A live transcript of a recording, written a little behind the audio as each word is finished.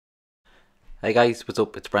Hey guys, what's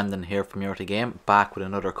up? It's Brendan here from Reroute Game, back with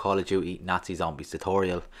another Call of Duty Nazi Zombies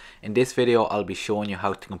tutorial. In this video I'll be showing you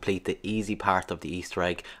how to complete the easy part of the Easter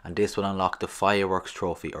egg, and this will unlock the fireworks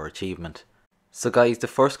trophy or achievement. So guys, the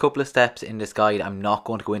first couple of steps in this guide I'm not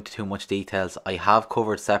going to go into too much details. I have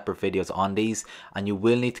covered separate videos on these and you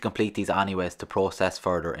will need to complete these anyways to process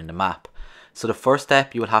further in the map. So the first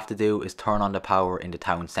step you will have to do is turn on the power in the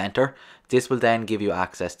town centre. This will then give you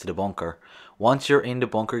access to the bunker. Once you're in the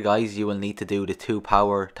bunker guys, you will need to do the 2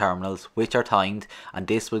 power terminals which are timed, and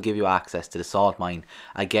this will give you access to the salt mine.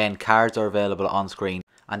 Again, cards are available on screen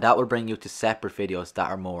and that will bring you to separate videos that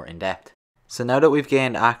are more in depth. So now that we've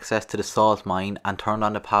gained access to the salt mine and turned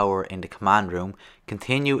on the power in the command room,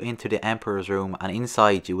 continue into the Emperor's room and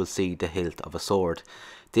inside you will see the hilt of a sword.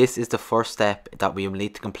 This is the first step that we will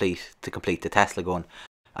need to complete the Tesla gun.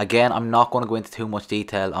 Again, I'm not going to go into too much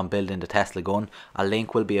detail on building the Tesla gun. A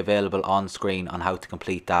link will be available on screen on how to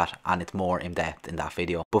complete that, and it's more in depth in that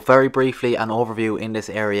video. But very briefly, an overview in this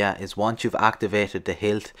area is once you've activated the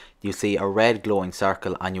hilt, you see a red glowing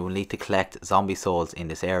circle and you will need to collect zombie souls in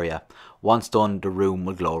this area. Once done, the room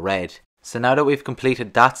will glow red. So now that we've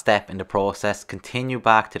completed that step in the process, continue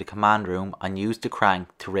back to the command room and use the crank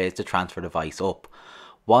to raise the transfer device up.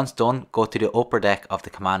 Once done, go to the upper deck of the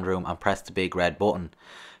command room and press the big red button.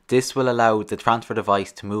 This will allow the transfer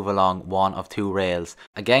device to move along one of 2 rails.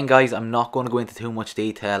 Again guys, I'm not going to go into too much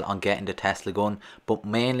detail on getting the Tesla gun, but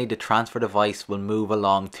mainly the transfer device will move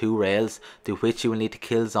along 2 rails to which you will need to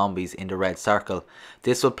kill zombies in the red circle.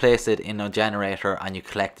 This will place it in a generator and you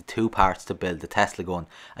collect the 2 parts to build the Tesla gun.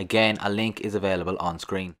 Again, a link is available on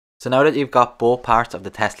screen. So now that you've got both parts of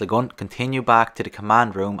the Tesla gun, continue back to the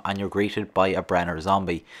command room and you're greeted by a Brenner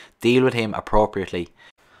zombie. Deal with him appropriately.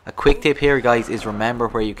 A quick tip here guys is remember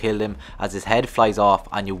where you killed him, as his head flies off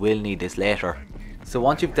and you will need this later. So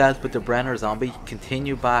once you've dealt with the Brenner zombie,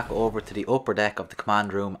 continue back over to the upper deck of the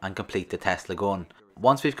command room and complete the Tesla gun.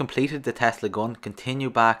 Once we've completed the Tesla gun,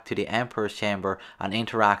 continue back to the Emperor's chamber and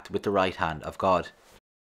interact with the right hand of God.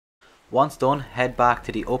 Once done, head back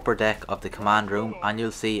to the upper deck of the command room and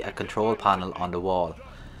you'll see a control panel on the wall.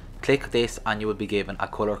 Click this and you will be given a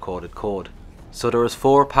colour coded code. So there is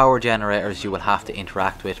 4 power generators you will have to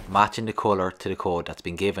interact with, matching the colour to the code that's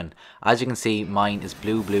been given. As you can see, mine is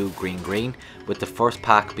blue blue green green, with the first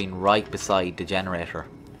pack being right beside the generator.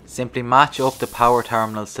 Simply match up the power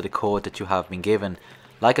terminals to the code that you have been given.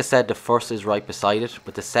 Like I said, the first is right beside it,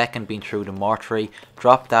 with the second being through the mortuary.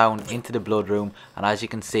 Drop down into the blood room and as you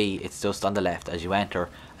can see it's just on the left as you enter.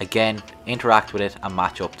 Again, interact with it and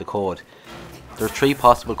match up the code. There are 3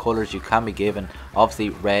 possible colours you can be given, obviously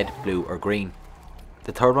red, blue or green.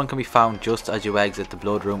 The third one can be found just as you exit the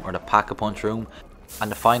blood room or the pack-a-punch room, and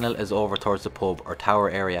the final is over towards the pub or tower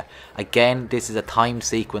area. Again, this is a timed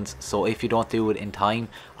sequence, so if you don't do it in time,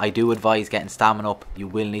 I do advise getting stamina up. You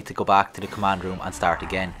will need to go back to the command room and start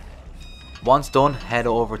again. Once done, head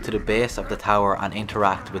over to the base of the tower and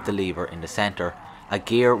interact with the lever in the centre. A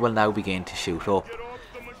gear will now begin to shoot up.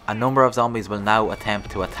 A number of zombies will now attempt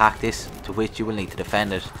to attack this, to which you will need to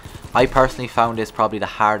defend it. I personally found this probably the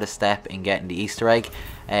hardest step in getting the Easter egg.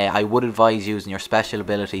 I would advise using your special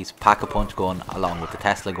abilities, pack-a-punch gun along with the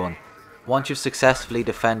Tesla gun. Once you've successfully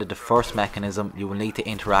defended the first mechanism, you will need to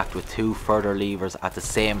interact with 2 further levers at the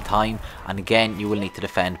same time, and again you will need to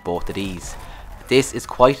defend both of these. This is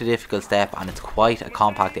quite a difficult step and it's quite a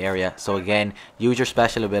compact area, so again use your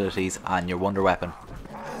special abilities and your wonder weapon.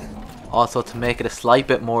 Also, to make it a slight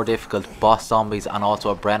bit more difficult, boss zombies and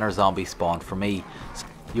also a Brenner zombie spawned for me.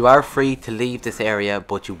 You are free to leave this area,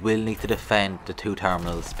 but you will need to defend the 2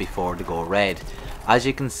 terminals before they go red. As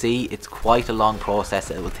you can see, it's quite a long process.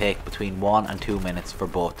 It will take between 1 and 2 minutes for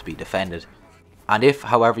both to be defended. And if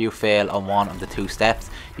however you fail on one of the 2 steps,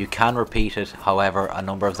 you can repeat it, however a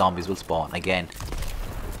number of zombies will spawn again.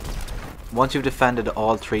 Once you've defended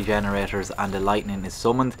all 3 generators and the lightning is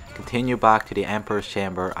summoned, continue back to the Emperor's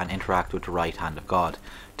chamber and interact with the right hand of God.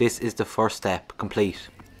 This is the first step complete.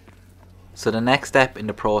 So the next step in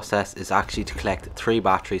the process is actually to collect 3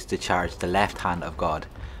 batteries to charge the left hand of God.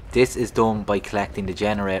 This is done by collecting the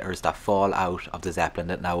generators that fall out of the Zeppelin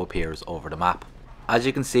that now appears over the map. As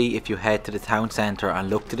you can see, if you head to the town centre and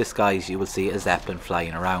look to the skies, you will see a Zeppelin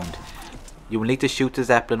flying around. You will need to shoot the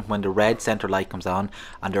Zeppelin when the red centre light comes on,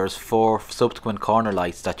 and there is 4 subsequent corner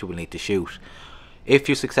lights that you will need to shoot. If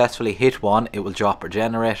you successfully hit one, it will drop a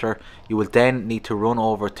generator. You will then need to run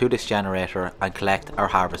over to this generator and collect or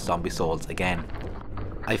harvest zombie souls again.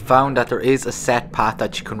 I found that there is a set path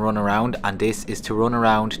that you can run around, and this is to run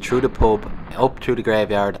around through the pub, up through the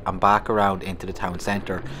graveyard and back around into the town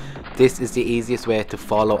centre. This is the easiest way to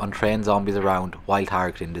follow and train zombies around while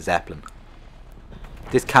targeting the Zeppelin.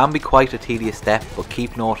 This can be quite a tedious step, but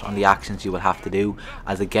keep note on the actions you will have to do,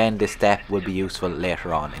 as again this step will be useful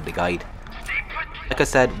later on in the guide. Like I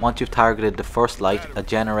said, once you've targeted the first light, a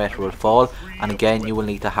generator will fall, and again you will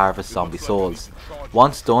need to harvest zombie souls.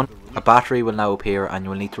 Once done, a battery will now appear and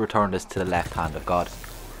you will need to return this to the left hand of God.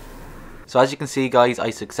 So as you can see guys, I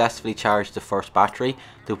successfully charged the first battery,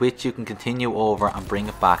 to which you can continue over and bring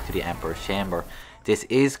it back to the Emperor's Chamber. This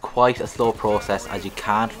is quite a slow process as you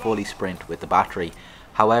can't fully sprint with the battery.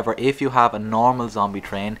 However, if you have a normal zombie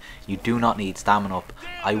train, you do not need stamina up.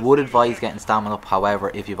 I would advise getting stamina up,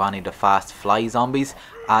 however, if you have any of the fast fly zombies,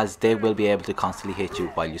 as they will be able to constantly hit you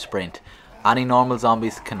while you sprint. Any normal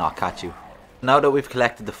zombies cannot catch you. Now that we've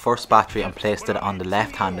collected the first battery and placed it on the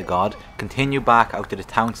left hand of God, continue back out to the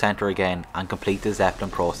town centre again and complete the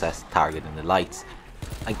Zeppelin process targeting the lights.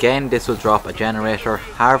 Again, this will drop a generator,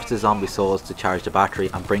 harvest the zombie souls to charge the battery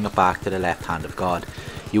and bring it back to the left hand of God.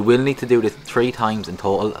 You will need to do this 3 times in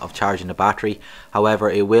total of charging the battery, however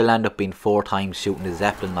it will end up being 4 times shooting the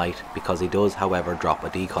Zeppelin light because he does however drop a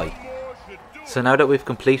decoy. So now that we've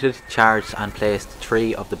completed, charged and placed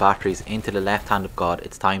 3 of the batteries into the left hand of God,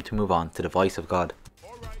 it's time to move on to the Voice of God.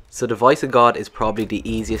 So the Voice of God is probably the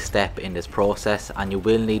easiest step in this process, and you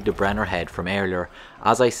will need the Brenner head from earlier.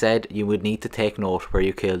 As I said, you would need to take note where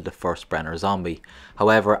you killed the first Brenner zombie.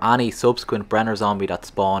 However, any subsequent Brenner zombie that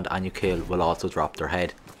spawned and you kill will also drop their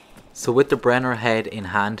head. So with the Brenner head in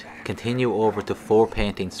hand, continue over to 4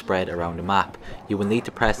 paintings spread around the map. You will need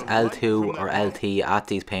to press L2 or LT at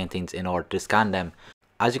these paintings in order to scan them.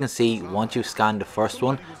 As you can see, once you scan the first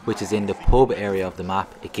one, which is in the pub area of the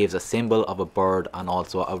map, it gives a symbol of a bird and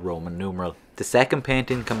also a Roman numeral. The second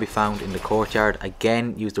painting can be found in the courtyard.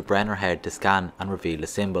 Again, use the Brenner head to scan and reveal the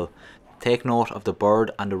symbol. Take note of the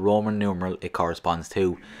bird and the Roman numeral it corresponds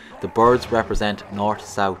to. The birds represent north,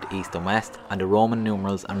 south, east and west, and the Roman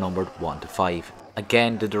numerals are numbered 1 to 5.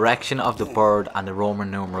 Again, the direction of the bird and the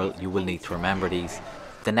Roman numeral, you will need to remember these.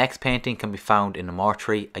 The next painting can be found in the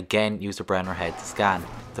mortuary. Again, use the Brenner head to scan.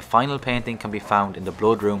 The final painting can be found in the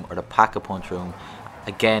blood room or the pack-a-punch room.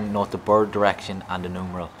 Again, note the bird direction and the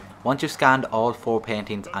numeral. Once you've scanned all 4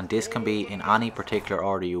 paintings, and this can be in any particular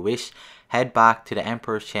order you wish, head back to the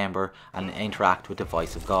Emperor's Chamber and interact with the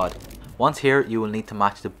Voice of God. Once here, you will need to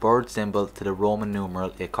match the bird symbol to the Roman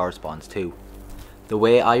numeral it corresponds to. The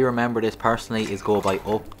way I remember this personally is go by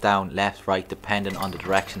up, down, left, right depending on the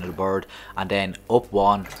direction of the bird, and then up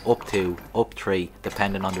 1, up 2, up 3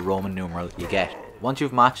 depending on the Roman numeral you get. Once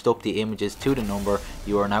you've matched up the images to the number,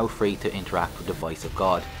 you are now free to interact with the Voice of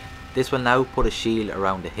God. This will now put a shield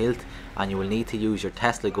around the hilt, and you will need to use your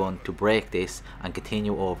Tesla gun to break this and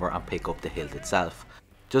continue over and pick up the hilt itself.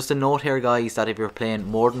 Just a note here guys, that if you're playing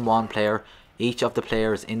more than 1 player, each of the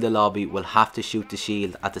players in the lobby will have to shoot the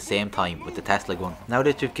shield at the same time with the Tesla gun. Now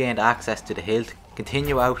that you've gained access to the hilt,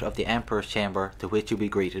 continue out of the Emperor's Chamber, to which you'll be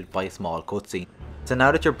greeted by a small cutscene. So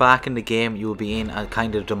now that you're back in the game, you will be in a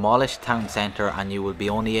kind of demolished town centre, and you will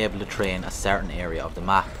be only able to train a certain area of the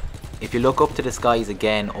map. If you look up to the skies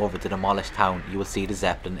again over the demolished town, you will see the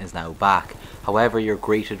Zeppelin is now back. However, you're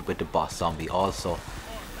greeted with the boss zombie also.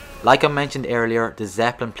 Like I mentioned earlier, the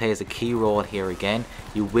Zeppelin plays a key role here again.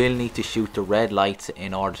 You will need to shoot the red lights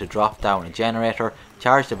in order to drop down a generator,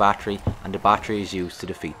 charge the battery, and the battery is used to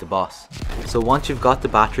defeat the boss. So once you've got the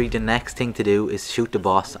battery, the next thing to do is shoot the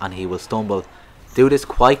boss and he will stumble. Do this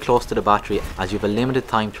quite close to the battery, as you have a limited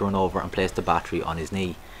time to run over and place the battery on his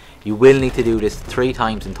knee. You will need to do this 3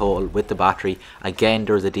 times in total with the battery. Again,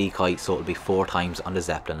 there is a decoy, so it will be 4 times on the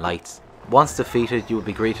Zeppelin lights. Once defeated, you will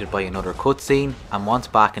be greeted by another cutscene, and once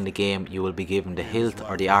back in the game, you will be given the hilt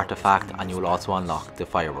or the artifact, and you will also unlock the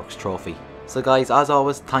fireworks trophy. So guys, as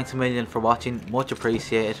always, thanks a million for watching, much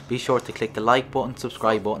appreciated. Be sure to click the like button,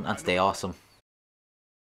 subscribe button, and stay awesome.